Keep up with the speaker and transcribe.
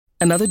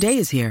Another day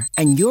is here,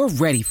 and you're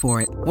ready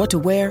for it. What to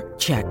wear?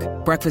 Check.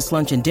 Breakfast,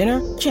 lunch, and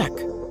dinner? Check.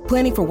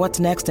 Planning for what's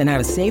next and how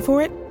to save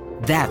for it?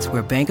 That's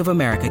where Bank of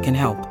America can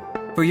help.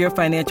 For your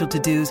financial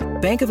to-dos,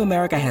 Bank of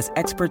America has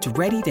experts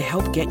ready to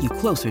help get you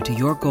closer to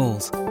your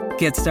goals.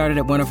 Get started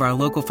at one of our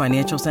local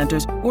financial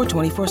centers or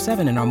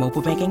 24/7 in our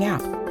mobile banking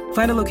app.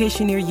 Find a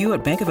location near you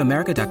at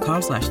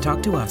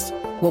bankofamerica.com/talktous.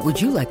 What would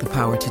you like the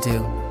power to do?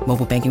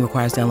 Mobile banking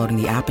requires downloading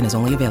the app and is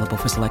only available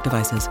for select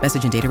devices.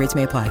 Message and data rates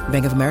may apply.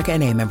 Bank of America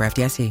N.A., member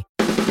FDIC.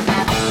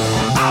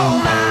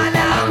 Oh man,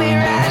 I'm here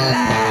at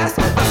last.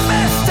 The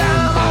best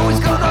time, always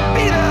gonna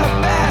be the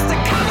best.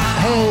 Come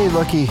on. Hey,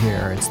 looky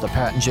here. It's the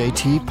Pat and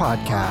JT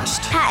podcast.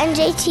 Pat and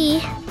JT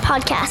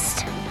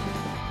podcast.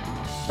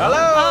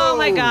 Hello! Oh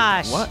my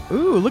gosh. What?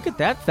 Ooh, look at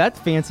that. That's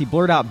fancy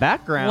blurred out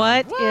background.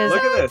 What is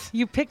Look at this.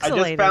 You I pixelated.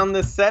 just found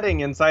this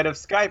setting inside of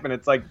Skype, and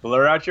it's like,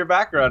 blur out your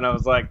background. I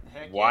was like,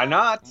 why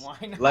not?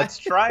 Let's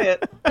try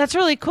it. That's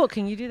really cool.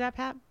 Can you do that,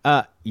 Pat?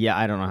 Yeah,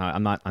 I don't know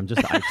how. I'm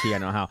just the IT. I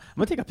don't know how. I'm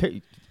gonna take a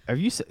picture. Have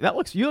you? That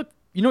looks. You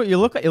know what you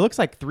look like? It looks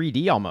like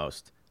 3D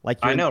almost. Like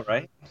I know,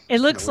 right? It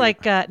looks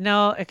like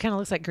no. It kind of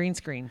looks like green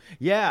screen.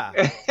 Yeah.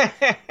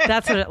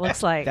 That's what it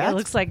looks like. It That's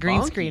looks like green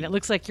funky. screen. It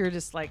looks like you're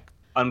just like.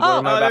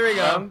 Unblur my there we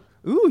go. background.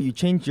 Ooh, you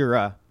changed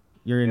your.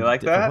 You're in You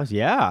like different that? place.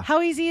 Yeah.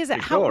 How easy is it?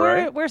 Pretty How cool,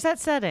 right? where's that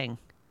setting?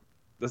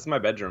 This is my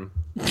bedroom.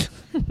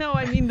 No,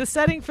 I mean the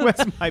setting for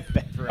What's the. my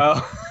bedroom?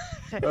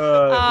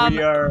 Oh,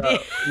 we are.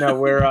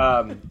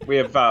 We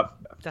have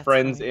That's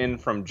friends funny. in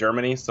from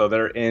Germany, so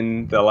they're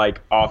in the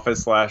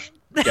office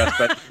 / guest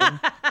bedroom.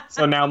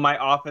 So now my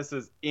office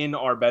is in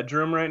our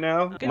bedroom right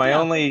now. Good My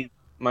job. only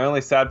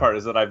sad part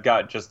is that I've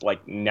got just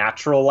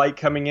natural light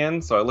coming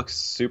in, so I look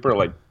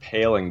super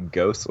pale and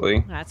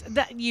ghostly.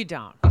 You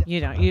don't.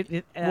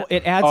 Well,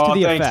 it adds to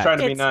the thanks, effect. trying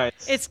to be nice.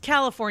 It's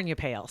California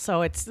pale,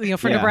 so it's for Yeah.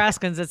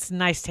 Nebraskans, it's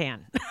nice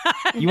tan.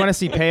 You want to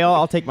see pale?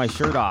 I'll take my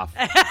shirt off.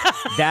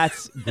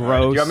 That's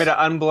gross. Do you want me to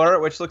unblur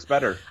it? Which looks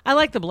better? I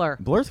like the blur.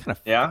 Blur's kind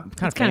of Yeah? It's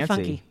kind kind of of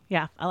fancy. funky.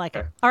 Yeah, I like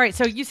it. All right,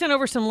 so you sent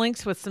over some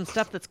links with some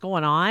stuff that's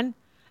going on,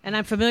 and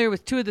I'm familiar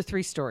with 2 of the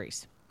 3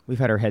 stories. We've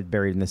had our head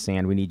buried in the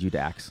sand. We need you,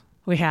 Dax.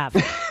 We have.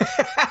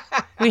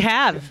 We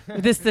have.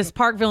 This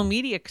Parkville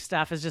media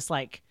stuff is just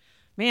like,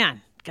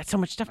 man, got so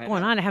much stuff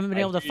going on. I haven't been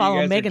able to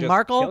follow Meghan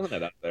Markle. Killing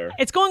it up there.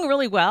 It's going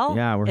really well.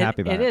 Yeah, we're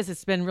happy about it. It is.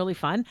 It's been really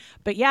fun.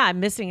 But yeah, I'm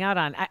missing out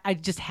on. I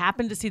just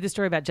happened to see the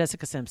story about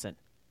Jessica Simpson.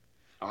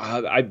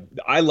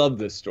 I love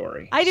this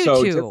story. I do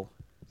too.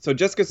 So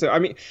Jessica, I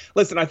mean,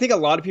 listen, I think a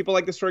lot of people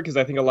like this story because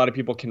I think a lot of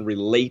people can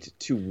relate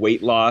to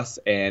weight loss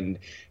and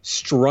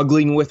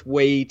struggling with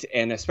weight,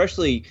 and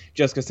especially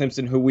Jessica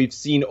Simpson, who we've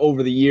seen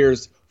over the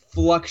years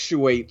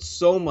fluctuate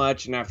so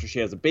much. And after she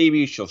has a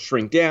baby, she'll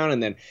shrink down,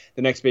 and then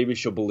the next baby,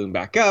 she'll balloon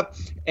back up.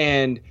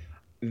 And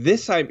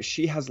this time,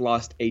 she has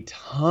lost a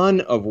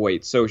ton of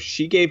weight. So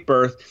she gave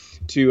birth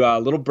to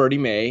little Birdie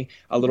Mae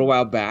a little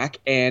while back,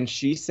 and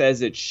she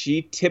says that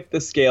she tipped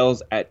the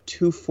scales at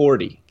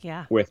 240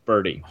 with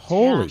Birdie.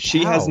 Holy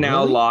She cow, has now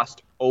really?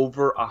 lost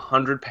over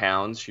 100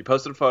 pounds. She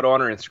posted a photo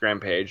on her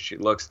Instagram page. She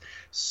looks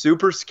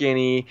super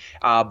skinny,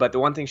 but the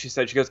one thing she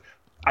said, she goes,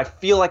 I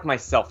feel like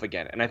myself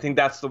again. And I think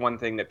that's the one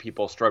thing that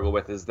people struggle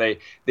with is they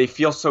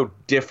feel so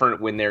different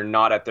when they're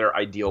not at their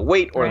ideal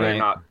weight or they're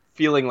not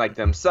feeling like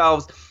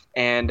themselves.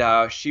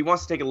 And she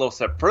wants to take it a little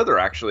step further,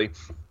 actually.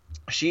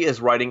 She is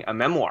writing a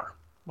memoir.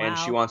 Wow. And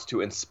she wants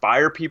to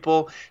inspire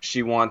people.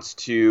 She wants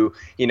to,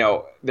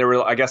 there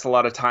were, I guess, a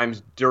lot of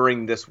times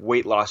during this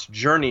weight loss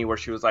journey where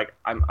she was like,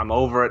 I'm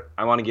over it.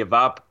 I want to give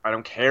up. I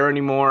don't care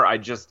anymore.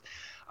 I'm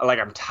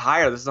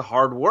tired. This is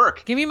hard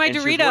work. Give me my and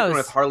Doritos. She's working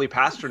with Harley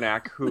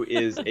Pasternak, who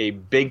is a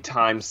big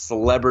time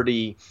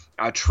celebrity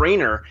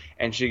trainer.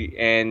 And she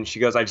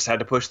goes, I just had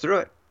to push through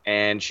it.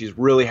 And she's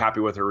really happy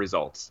with her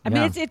results. I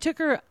mean, it took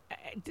her.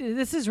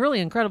 This is really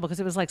incredible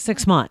because it was like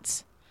 6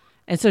 months,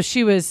 and so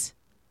she was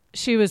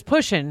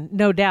pushing,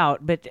 no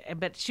doubt,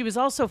 but she was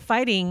also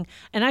fighting,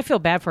 and I feel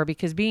bad for her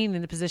because being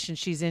in the position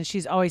she's in,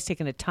 she's always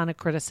taken a ton of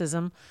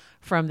criticism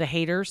from the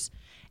haters,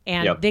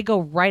 and they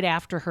go right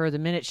after her the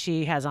minute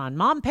she has on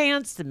mom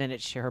pants, the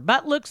minute her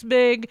butt looks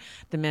big,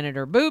 the minute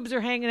her boobs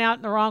are hanging out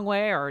in the wrong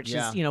way, or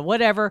she's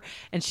whatever,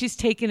 and she's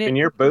taking it. And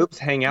your boobs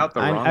hang out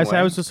the wrong way.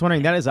 I was just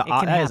wondering, that's an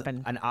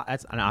happen.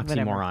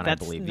 oxymoron, I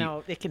believe.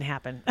 No, it can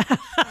happen.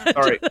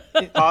 All right,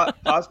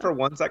 pause for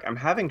 1 sec. I'm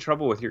having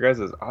trouble with your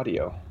guys'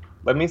 audio.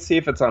 Let me see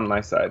if it's on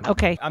my side.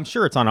 Okay. I'm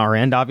sure it's on our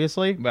end,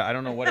 obviously, but I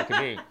don't know what it could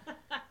be.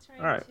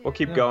 All right, we'll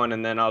keep going,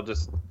 and then I'll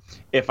just,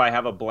 if I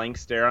have a blank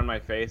stare on my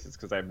face, it's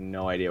because I have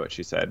no idea what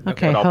she said.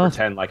 Okay, But I'll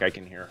pretend like I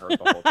can hear her the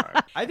whole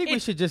time. I think we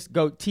should just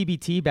go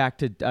TBT back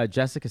to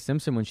Jessica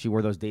Simpson when she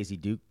wore those Daisy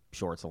Duke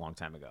shorts a long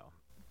time ago.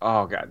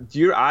 Oh, God.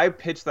 I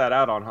pitched that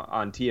out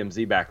on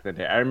TMZ back in the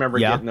day. I remember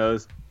getting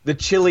those. The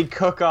chili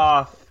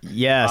cook-off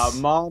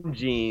mom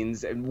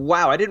jeans. And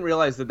wow, I didn't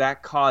realize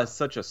that caused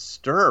such a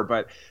stir,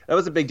 but that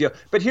was a big deal.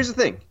 But here's the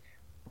thing.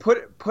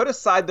 Put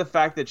aside the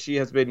fact that she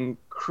has been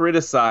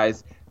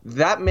criticized,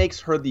 that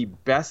makes her the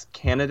best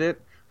candidate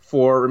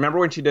for, remember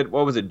when she did,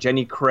 what was it,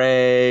 Jenny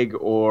Craig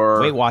or...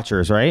 Weight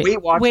Watchers, right?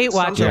 Weight Watchers,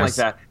 something like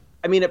that.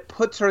 I mean, it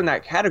puts her in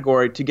that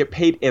category to get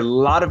paid a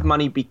lot of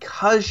money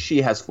because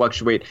she has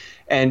fluctuate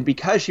and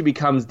because she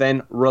becomes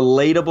then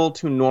relatable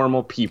to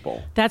normal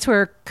people. That's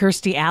where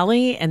Kirstie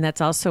Alley and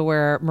that's also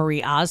where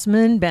Marie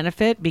Osmond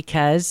benefit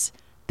because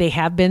they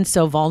have been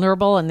so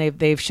vulnerable and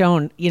they've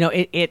shown,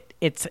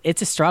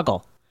 it's a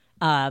struggle.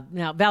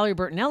 Now, Valerie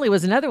Bertinelli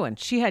was another one.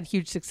 She had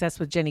huge success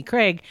with Jenny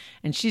Craig,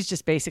 and she's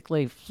just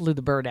basically flew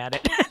the bird at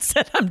it and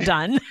said, I'm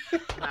done.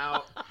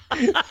 Now,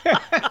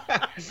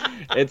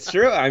 it's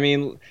true. I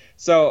mean,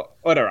 so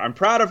whatever. I'm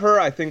proud of her.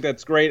 I think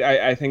that's great.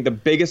 I think the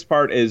biggest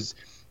part is,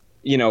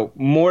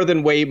 more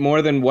than weight,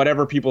 more than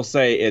whatever people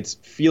say, it's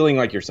feeling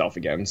like yourself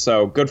again.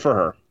 So good for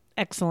her.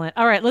 Excellent.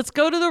 All right, let's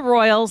go to the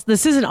Royals.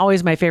 This isn't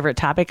always my favorite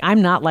topic.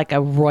 I'm not like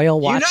a Royal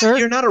watcher.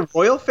 You're not a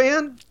Royal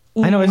fan?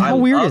 I know. How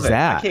weird is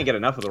that? I can't get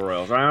enough of the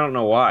Royals. I don't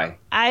know why.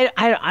 I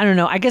don't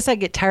know. I guess I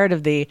get tired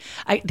of I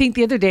think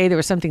the other day there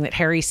was something that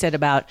Harry said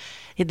about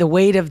the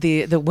weight of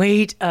the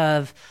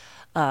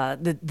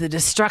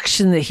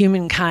destruction that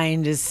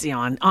humankind is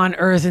on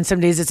Earth, and some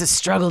days it's a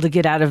struggle to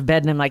get out of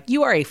bed. And I'm like,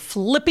 you are a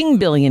flipping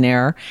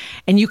billionaire,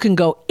 and you can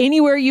go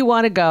anywhere you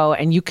want to go,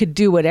 and you could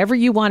do whatever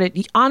you want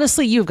to.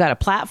 Honestly, you've got a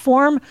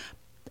platform.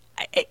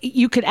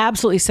 You could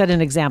absolutely set an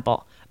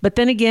example. But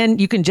then again,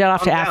 you can jet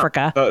off to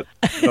Africa.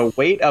 The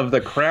weight of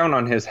the crown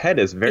on his head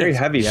is very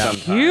heavy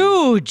sometimes.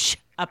 Huge,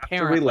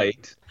 apparently. To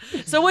relate.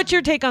 So what's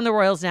your take on the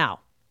Royals now?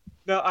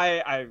 No,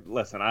 I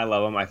listen. I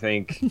love him. I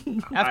think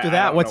after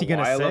that, what's he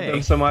gonna say? I love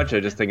them so much. I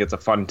just think it's a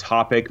fun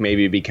topic.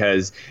 Maybe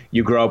because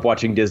you grow up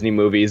watching Disney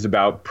movies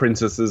about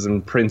princesses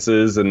and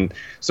princes, and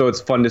so it's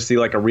fun to see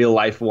like a real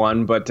life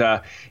one. But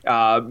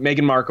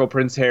Meghan Markle,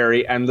 Prince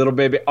Harry, and little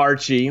baby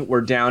Archie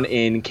were down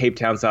in Cape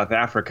Town, South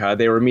Africa.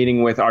 They were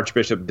meeting with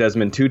Archbishop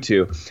Desmond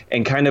Tutu,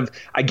 and kind of,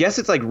 I guess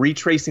it's like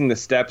retracing the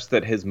steps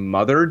that his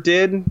mother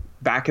did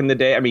back in the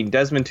day. I mean,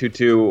 Desmond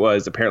Tutu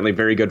was apparently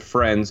very good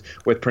friends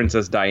with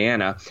Princess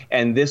Diana,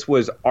 and this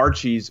was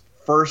Archie's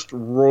first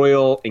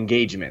royal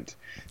engagement.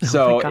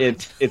 So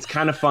it's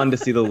kind of fun to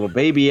see the little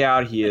baby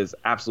out. He is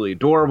absolutely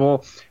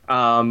adorable.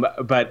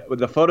 But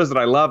the photos that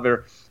I love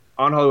are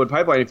on Hollywood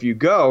Pipeline. If you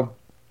go,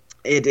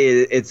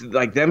 it's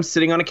like them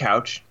sitting on a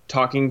couch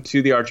talking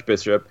to the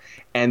Archbishop,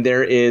 and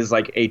there is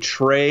like a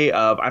tray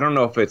of, I don't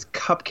know if it's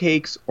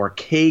cupcakes or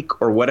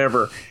cake or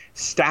whatever,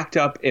 stacked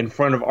up in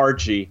front of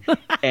Archie,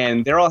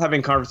 and they're all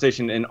having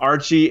conversation, and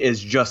Archie is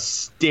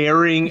just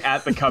staring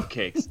at the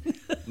cupcakes.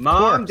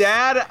 Mom,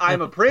 Dad,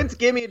 I'm a prince.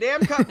 Give me a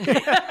damn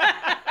cupcake.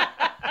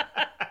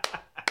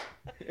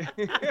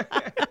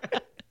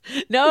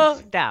 No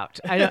doubt.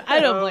 I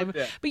don't blame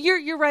him. But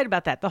you're right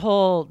about that. The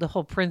whole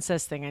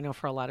princess thing. I know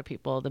for a lot of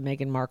people, the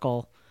Meghan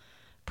Markle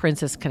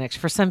princess connection.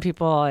 For some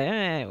people,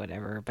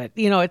 whatever. But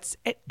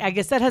I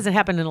guess that hasn't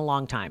happened in a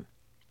long time.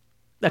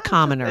 The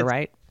commoner,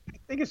 right? I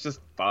think it's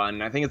just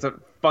fun. I think it's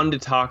fun to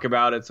talk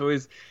about. It's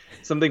always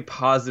something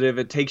positive.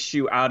 It takes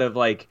you out of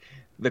like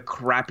the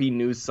crappy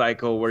news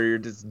cycle where you're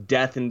just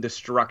death and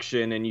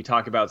destruction, and you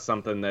talk about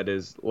something that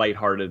is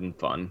lighthearted and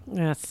fun.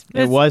 Yes,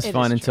 it was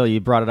fun until you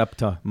brought it up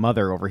to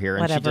Mother over here,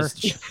 and whatever.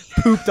 She just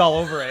pooped all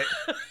over it.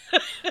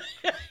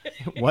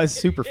 It was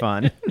super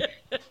fun.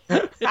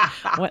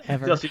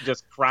 Whatever. Until she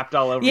just crapped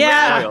all over the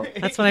oil.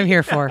 That's what I'm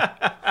here for.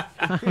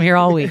 I'm here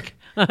all week.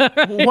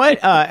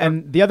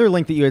 And the other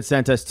link that you had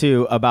sent us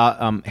to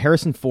about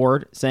Harrison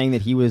Ford saying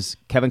that he was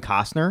Kevin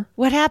Costner.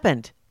 What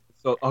happened?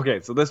 So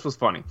this was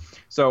funny.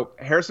 So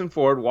Harrison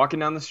Ford walking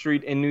down the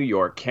street in New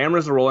York,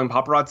 cameras are rolling,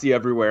 paparazzi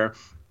everywhere,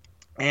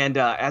 and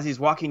as he's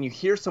walking, you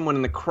hear someone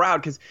in the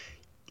crowd, because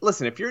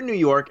listen, if you're in New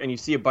York and you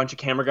see a bunch of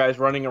camera guys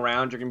running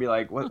around, you're gonna be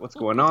like, what's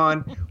going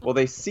on? Well,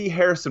 they see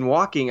Harrison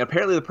walking.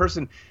 Apparently the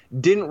person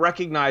didn't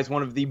recognize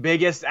one of the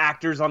biggest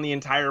actors on the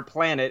entire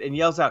planet and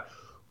yells out,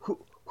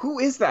 Who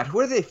is that? Who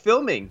are they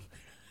filming?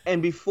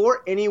 And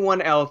before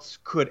anyone else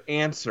could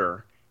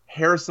answer,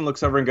 Harrison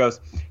looks over and goes,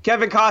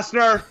 Kevin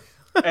Costner,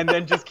 and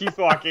then just keeps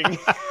walking.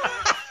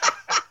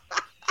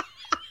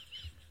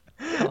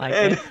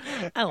 I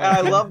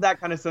love that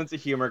kind of sense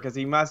of humor, because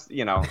he must,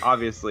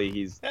 obviously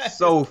he's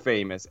so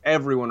famous.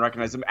 Everyone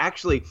recognizes him.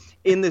 Actually,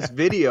 in this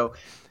video,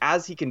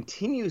 as he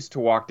continues to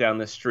walk down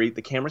the street,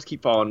 the cameras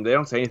keep following. They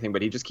don't say anything,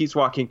 but he just keeps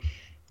walking.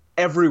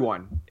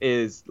 Everyone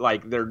is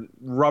like, they're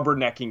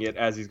rubbernecking it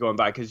as he's going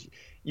by, because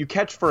you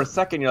catch for a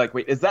second, you're like,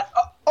 wait, is that?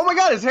 Oh my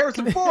God, it's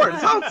Harrison Ford.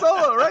 It's Han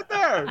Solo right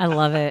there. I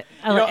love it.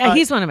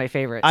 He's one of my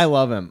favorites. I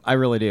love him. I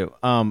really do.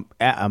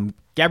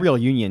 Gabrielle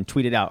Union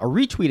tweeted out or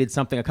retweeted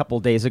something a couple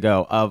of days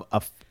ago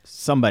of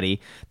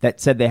somebody that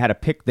said they got a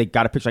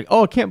picture like,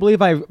 oh, I can't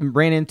believe I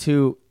ran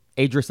into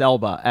Idris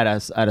Elba at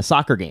a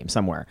soccer game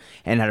somewhere,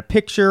 and had a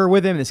picture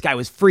with him. This guy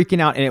was freaking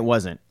out, and it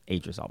wasn't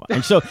Idris Elba.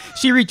 And so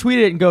she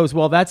retweeted it and goes,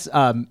 well, that's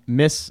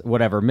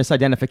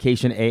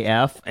misidentification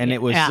AF. And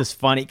it was just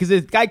funny because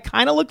this guy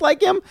kind of looked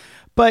like him,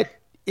 but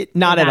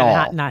not at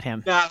all. Not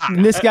him.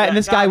 And this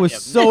guy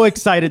was so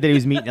excited that he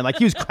was meeting him. Like,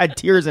 he had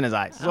tears in his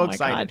eyes. So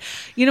excited. God.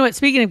 You know what?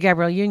 Speaking of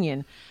Gabrielle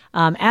Union,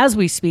 As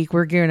we speak,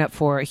 we're gearing up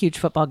for a huge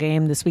football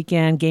game this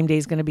weekend. Game day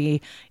is going to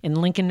be in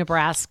Lincoln,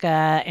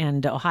 Nebraska,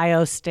 and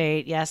Ohio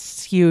State.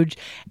 Yes, huge.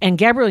 And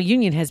Gabrielle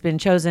Union has been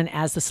chosen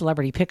as the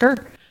celebrity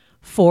picker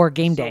for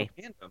game day.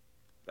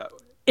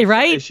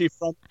 Right? Is she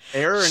from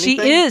there or anything?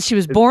 She is. She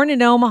was born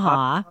in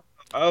Omaha.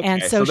 Okay,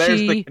 and so there's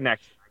she, the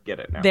connection. I get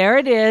it now. There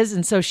it is.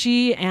 And so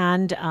she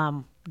and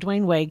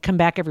Dwayne Wade come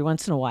back every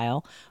once in a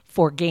while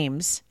for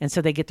games. And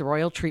so they get the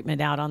royal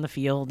treatment out on the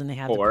field, and they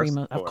have the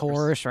primo, of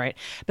course, right?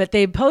 But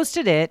they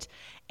posted it,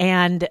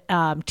 and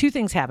two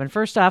things happened.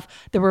 First off,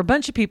 there were a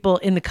bunch of people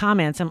in the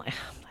comments. I'm like,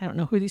 I don't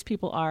know who these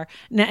people are.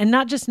 And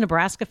not just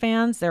Nebraska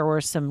fans. There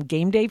were some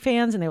game day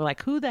fans, and they were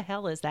like, who the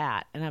hell is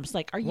that? And I was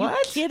like, are you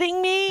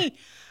kidding me?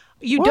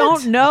 You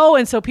don't know.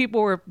 And so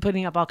people were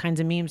putting up all kinds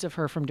of memes of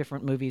her from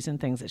different movies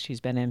and things that she's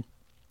been in.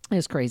 It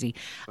was crazy.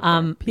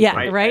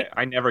 Right?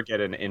 I never get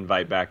an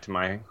invite back to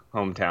my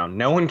hometown.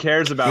 No one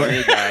cares about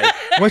me, guys.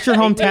 What's your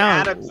hometown?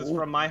 Adams is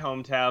from my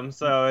hometown,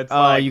 so it's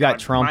like, you got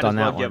trumped on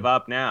that one. Give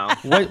up now.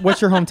 What's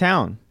your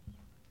hometown?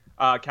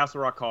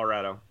 Castle Rock,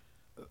 Colorado.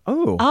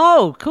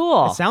 Oh,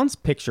 cool. It sounds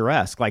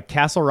picturesque, like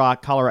Castle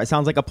Rock, Colorado. It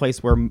sounds like a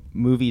place where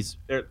movies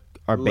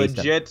are based.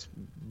 Legit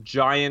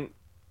giant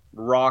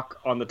rock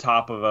on the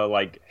top of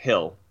a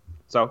hill.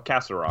 So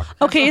Castle Rock.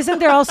 Okay, isn't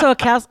there also a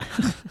castle?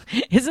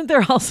 Isn't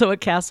there also a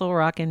Castle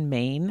Rock in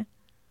Maine,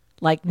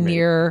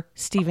 near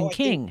Stephen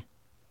King?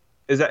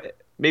 Is that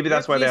maybe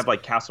that's why they have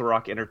Castle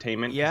Rock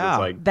Entertainment?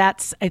 Yeah, it's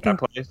that's I think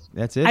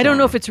that's it. I don't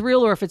know if it's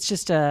real or if it's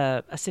just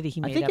a city he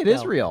made up. I think it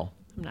is real.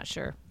 I'm not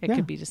sure. It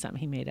could be just something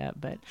he made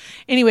up. But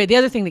anyway, the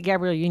other thing that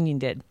Gabrielle Union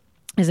did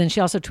is then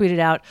she also tweeted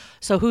out,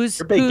 so you're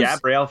a big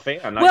Gabrielle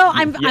fan. Well,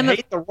 I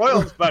hate the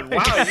Royals, but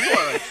wow, you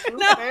are a true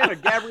fan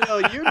of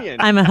Gabrielle Union.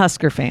 I'm a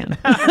Husker fan.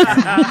 And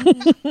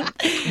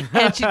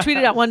she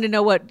tweeted out, wanted to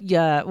know what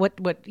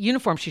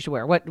uniform she should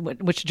wear,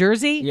 which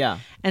jersey. Yeah.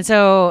 And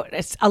so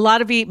it's a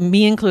lot of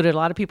me included, a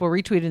lot of people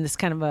retweeting this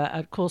kind of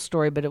a cool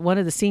story. But one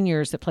of the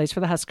seniors that plays for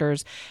the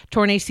Huskers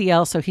torn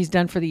ACL, so he's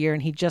done for the year,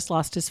 and he just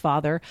lost his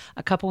father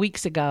a couple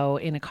weeks ago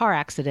in a car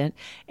accident,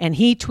 and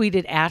he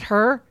tweeted at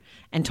her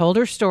and told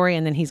her story,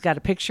 and then he's got a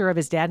picture of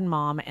his dad and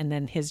mom and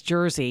then his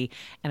jersey,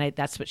 and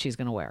that's what she's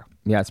going to wear.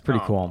 Yeah, it's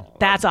pretty cool.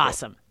 That's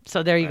awesome.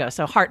 So there you go.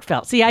 So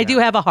heartfelt. See, I do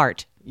have a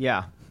heart.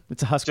 Yeah,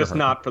 it's a Husker Just heart.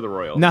 not for the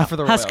Royals. Not for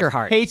the Royals. Husker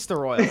heart. Hates the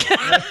Royals.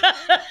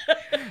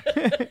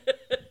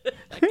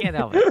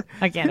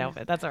 I can't help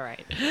it. That's all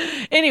right.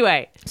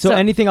 Anyway. So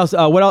anything else?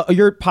 What else,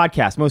 your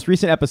podcast, most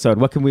recent episode,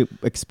 what can we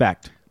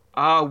expect?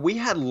 We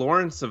had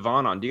Lauren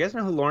Sivan on. Do you guys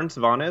know who Lauren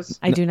Sivan is?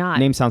 I do not.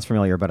 Name sounds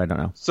familiar, but I don't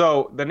know.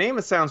 So the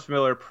name sounds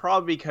familiar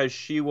probably because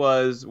she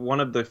was one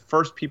of the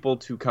first people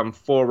to come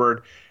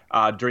forward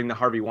during the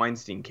Harvey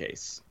Weinstein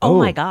case. Oh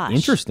my gosh.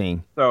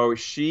 Interesting. So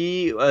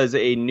she was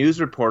a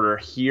news reporter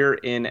here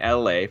in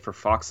LA for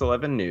Fox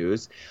 11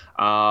 News,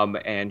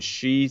 and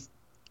she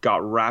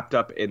got wrapped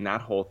up in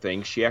that whole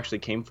thing. She actually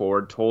came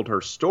forward, told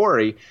her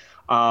story,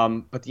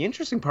 but the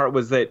interesting part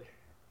was that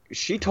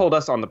she told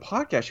us on the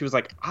podcast, she was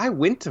like, I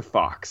went to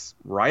Fox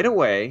right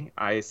away.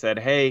 I said,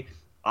 hey,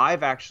 I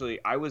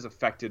was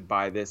affected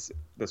by this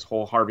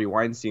whole Harvey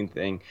Weinstein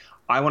thing.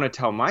 I want to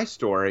tell my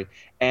story.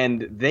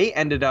 And they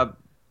ended up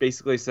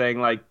basically saying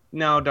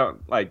no, don't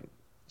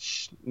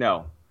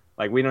no,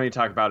 we don't need to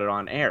talk about it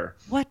on air.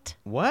 What?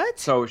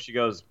 So she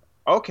goes,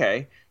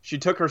 okay. She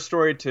took her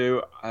story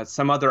to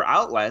some other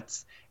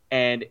outlets,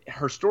 and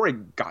her story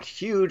got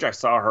huge. I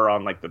saw her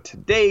on the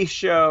Today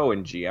Show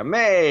and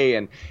GMA,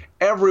 and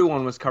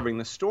everyone was covering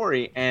the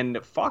story.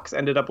 And Fox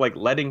ended up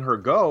letting her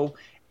go.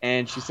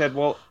 And she said,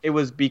 well, it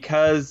was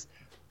because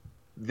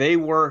they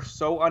were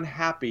so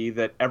unhappy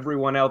that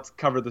everyone else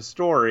covered the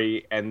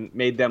story and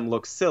made them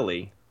look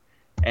silly.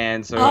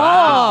 And so,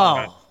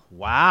 wow.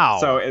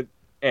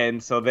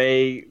 So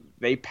they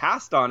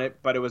passed on it,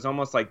 but it was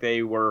almost like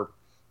they were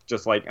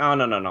just oh,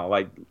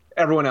 no.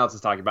 Everyone else is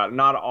talking about it,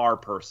 not our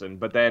person.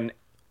 But then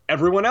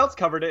everyone else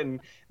covered it, and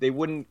they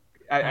wouldn't.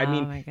 I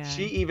mean,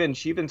 she even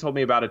told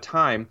me about a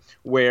time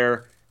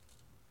where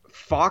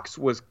Fox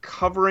was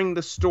covering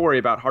the story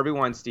about Harvey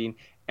Weinstein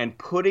and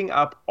putting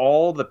up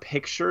all the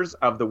pictures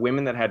of the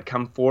women that had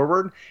come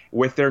forward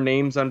with their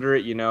names under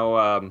it.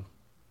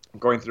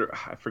 Going through,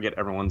 I forget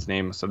everyone's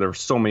name. So there were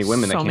so many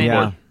women that came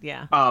forward.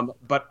 Yeah.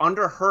 But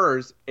under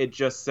hers, it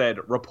just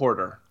said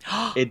reporter.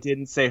 It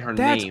didn't say her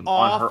name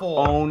awful.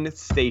 on her own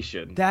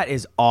station. That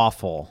is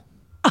awful.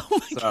 Oh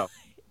my God.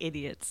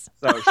 Idiots.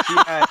 So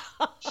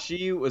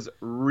she was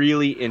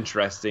really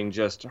interesting.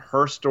 Just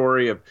her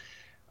story of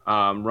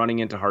running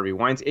into Harvey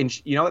Weinstein.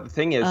 And you know what the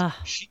thing is?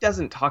 She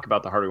doesn't talk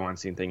about the Harvey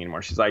Weinstein thing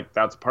anymore. She's like,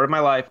 that's part of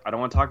my life. I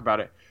don't want to talk about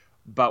it.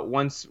 But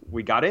once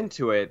we got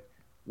into it,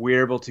 we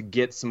were able to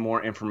get some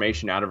more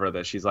information out of her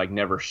that she's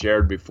never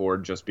shared before,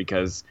 just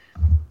because,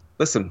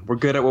 listen, we're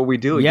good at what we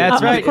do. Yeah,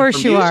 that's right. Of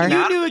course you are.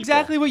 You knew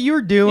exactly what you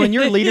were doing.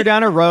 You're a leader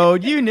down a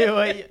road. You knew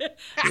it.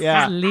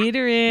 Yeah.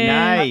 Leader in.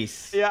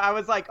 Nice. Yeah, I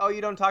was like, oh,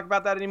 you don't talk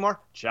about that anymore?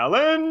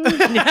 Challenge.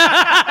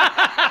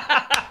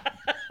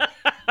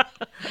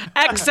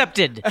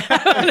 Accepted.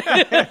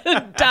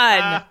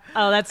 Done.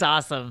 Oh, that's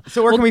awesome.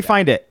 So where can we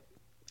find it?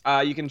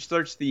 You can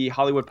search the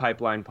Hollywood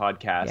Pipeline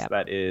podcast. Yep.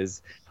 That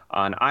is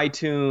on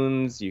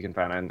iTunes. You can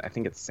find it on, I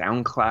think it's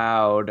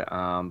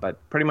SoundCloud,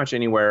 but pretty much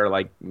anywhere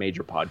like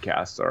major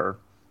podcasts are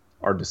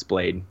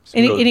displayed. So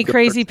Any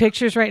crazy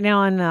pictures right now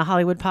on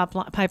Hollywood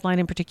Pipeline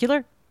in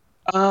particular?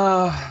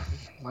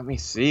 Let me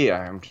see.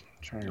 I'm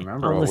trying to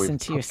remember. I'll what listen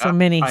we've to you. put So up.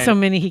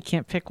 many. He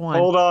can't pick one.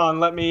 Hold on.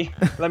 Let me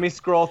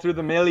scroll through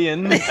the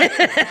millions.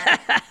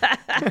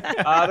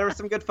 There were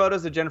some good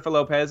photos of Jennifer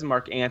Lopez and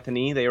Mark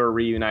Anthony. They were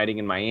reuniting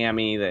in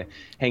Miami. They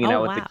hanging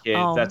out with the kids.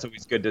 Oh. That's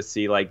always good to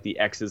see, like the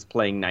exes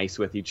playing nice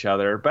with each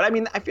other. But I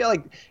mean, I feel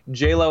like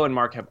J-Lo and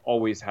Mark have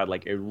always had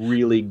like a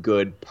really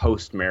good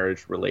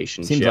post-marriage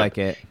relationship. Seems like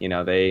it. You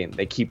know, they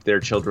keep their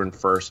children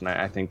first, and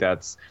I think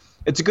it's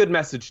a good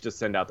message to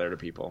send out there to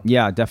people.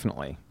 Yeah,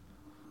 definitely.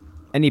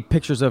 Any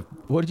pictures of,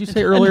 what did you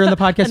say earlier in the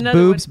podcast?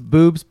 Another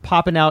Boobs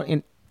popping out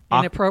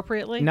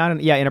Inappropriately?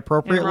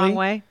 Inappropriately. In the wrong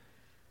way?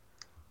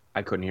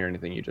 I couldn't hear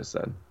anything you just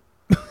said.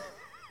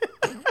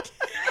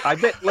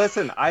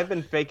 I've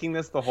been faking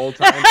this the whole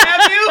time.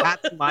 Have you?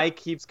 Pat's mic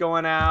keeps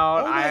going out.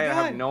 Oh my I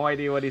God. have no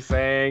idea what he's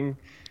saying.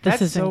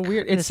 That's so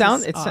weird. It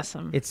sounds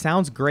awesome. It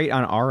sounds great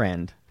on our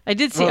end. I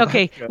did see.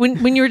 Okay,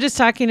 when you were just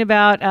talking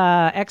about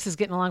exes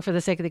getting along for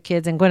the sake of the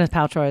kids, and Gwyneth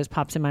Paltrow always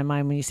pops in my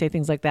mind when you say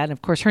things like that. And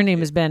of course, her name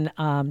has been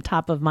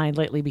top of mind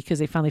lately because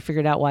they finally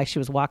figured out why she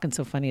was walking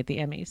so funny at the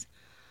Emmys.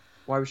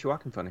 Why was she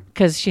walking funny?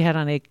 Because she had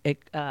on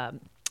a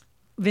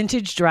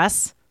vintage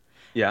dress,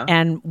 Yeah.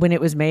 and when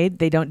it was made,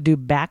 they don't do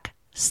back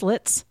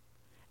slits,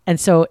 and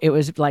so it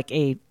was like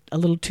a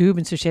little tube,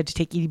 and so she had to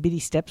take itty bitty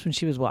steps when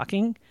she was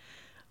walking.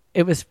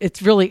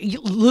 It's really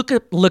look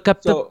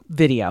up the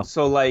video.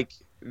 So like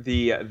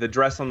the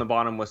dress on the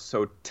bottom was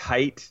so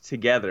tight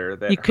together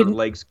that her couldn't-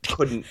 legs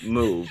couldn't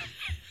move.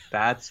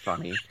 That's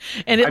funny.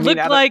 And it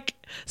looked like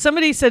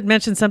somebody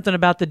mentioned something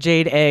about the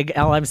jade egg.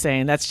 All I'm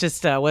saying, that's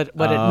just what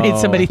it made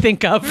somebody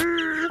think of.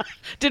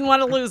 Didn't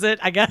want to lose it.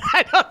 I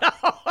don't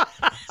know.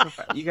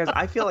 You guys,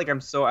 I feel like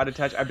I'm so out of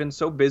touch. I've been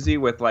so busy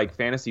with like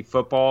fantasy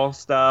football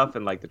stuff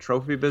and like the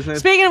trophy business.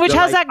 Speaking of which,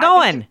 how's that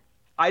going?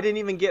 I didn't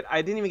even get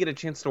a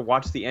chance to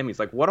watch the Emmys.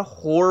 Like, what a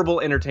horrible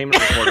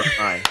entertainment report of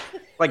mine.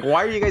 Like,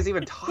 why are you guys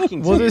even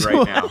talking to me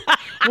right now?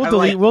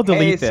 We'll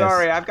delete hey, this.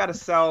 Sorry, I've got to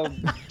sell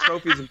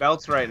trophies and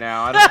belts right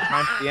now. I don't have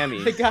time for the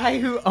Emmys. The guy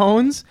who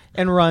owns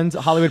and runs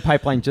Hollywood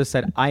Pipeline just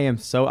said, I am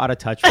so out of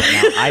touch right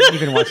now. I didn't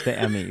even watch the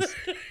Emmys.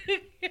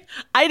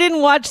 I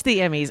didn't watch the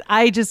Emmys.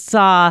 I just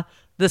saw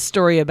the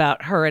story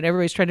about her, and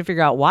everybody's trying to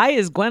figure out why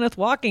is Gwyneth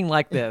walking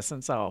like this,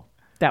 and so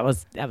that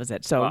was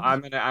it. So well,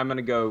 I'm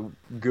gonna go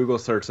Google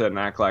search it and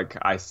act like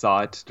I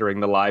saw it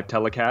during the live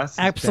telecast.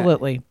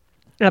 absolutely.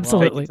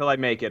 Wait until I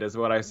make it is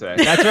what I say.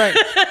 That's right.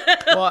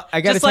 Well, I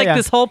got to Just tell like ya,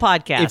 this whole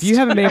podcast. if you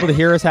haven't been able to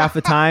hear us half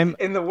the time,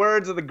 In the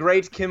words of the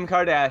great Kim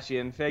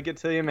Kardashian, fake it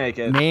till you make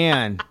it.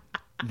 man,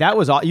 that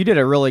was all. You did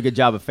a really good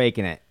job of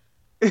faking it.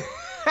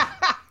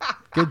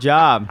 Good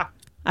job.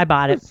 I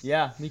bought it.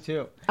 Yeah, me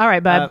too. All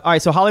right, bud. All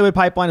right, so Hollywood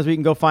Pipeline is where you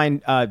can go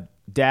find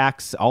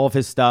Dax, all of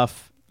his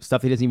stuff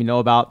he doesn't even know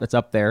about. That's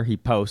up there. He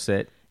posts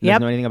it. He Yep.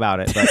 doesn't know anything about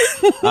it.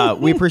 But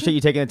we appreciate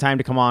you taking the time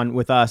to come on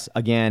with us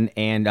again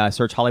and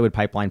search Hollywood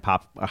Pipeline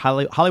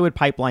Hollywood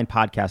Pipeline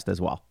podcast as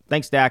well.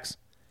 Thanks, Dax.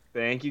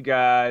 Thank you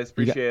guys.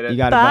 Appreciate it. You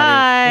got it, Bye.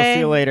 buddy. We'll see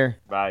you later.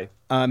 Bye.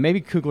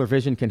 Maybe Kugler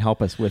Vision can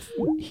help us with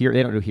hear.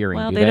 They don't do hearing.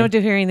 Well, do they don't do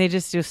hearing; they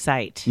just do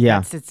sight.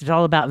 Yeah. It's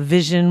all about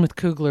vision with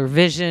Kugler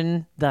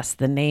Vision. Thus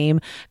the name.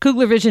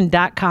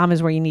 KuglerVision.com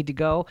is where you need to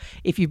go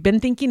if you've been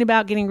thinking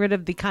about getting rid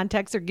of the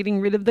contacts or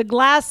getting rid of the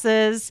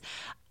glasses.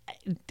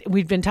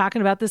 We've been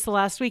talking about this the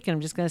last week, and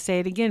I'm just going to say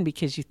it again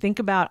because you think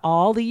about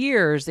all the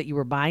years that you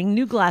were buying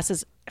new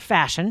glasses,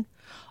 fashion,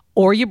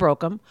 or you broke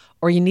them,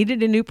 or you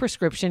needed a new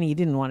prescription. And you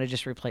didn't want to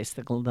just replace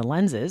the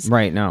lenses.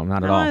 Right? No,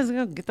 not at all. I was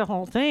going to get the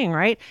whole thing,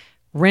 right?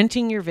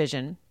 Renting your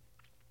vision.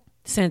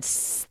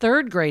 Since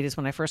third grade is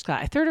when I first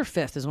got, third or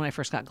fifth is when I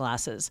first got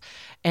glasses.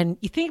 And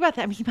you think about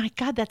that. I mean, my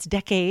God, that's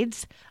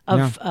decades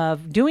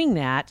of doing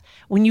that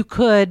when you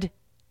could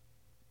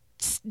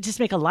just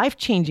make a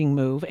life-changing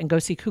move and go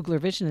see Kugler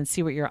Vision and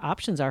see what your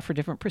options are for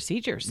different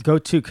procedures. Go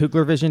to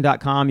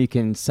KuglerVision.com. You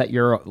can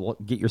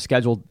get your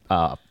scheduled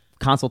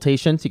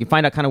consultations. You can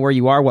find out kind of where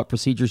you are, what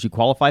procedures you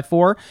qualify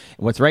for,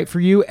 what's right for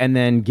you, and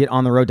then get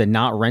on the road to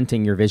not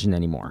renting your vision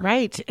anymore.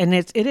 Right. And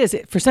it is.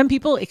 For some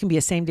people, it can be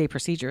a same-day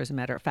procedure, as a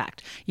matter of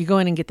fact. You go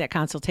in and get that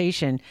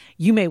consultation.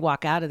 You may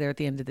walk out of there at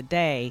the end of the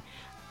day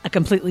a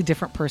completely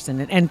different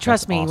person. And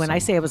trust me, when I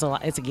say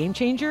it's a game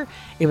changer,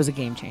 it was a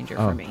game changer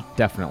for me.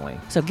 Definitely.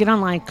 So get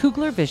online,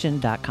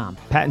 KuglerVision.com.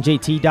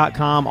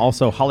 PatentJT.com,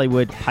 also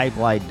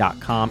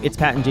HollywoodPipeline.com. It's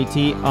Pat and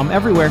JT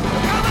everywhere.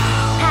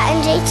 Pat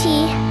and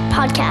JT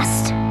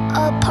Podcast,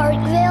 a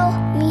Parkville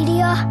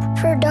Media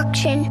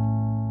Production.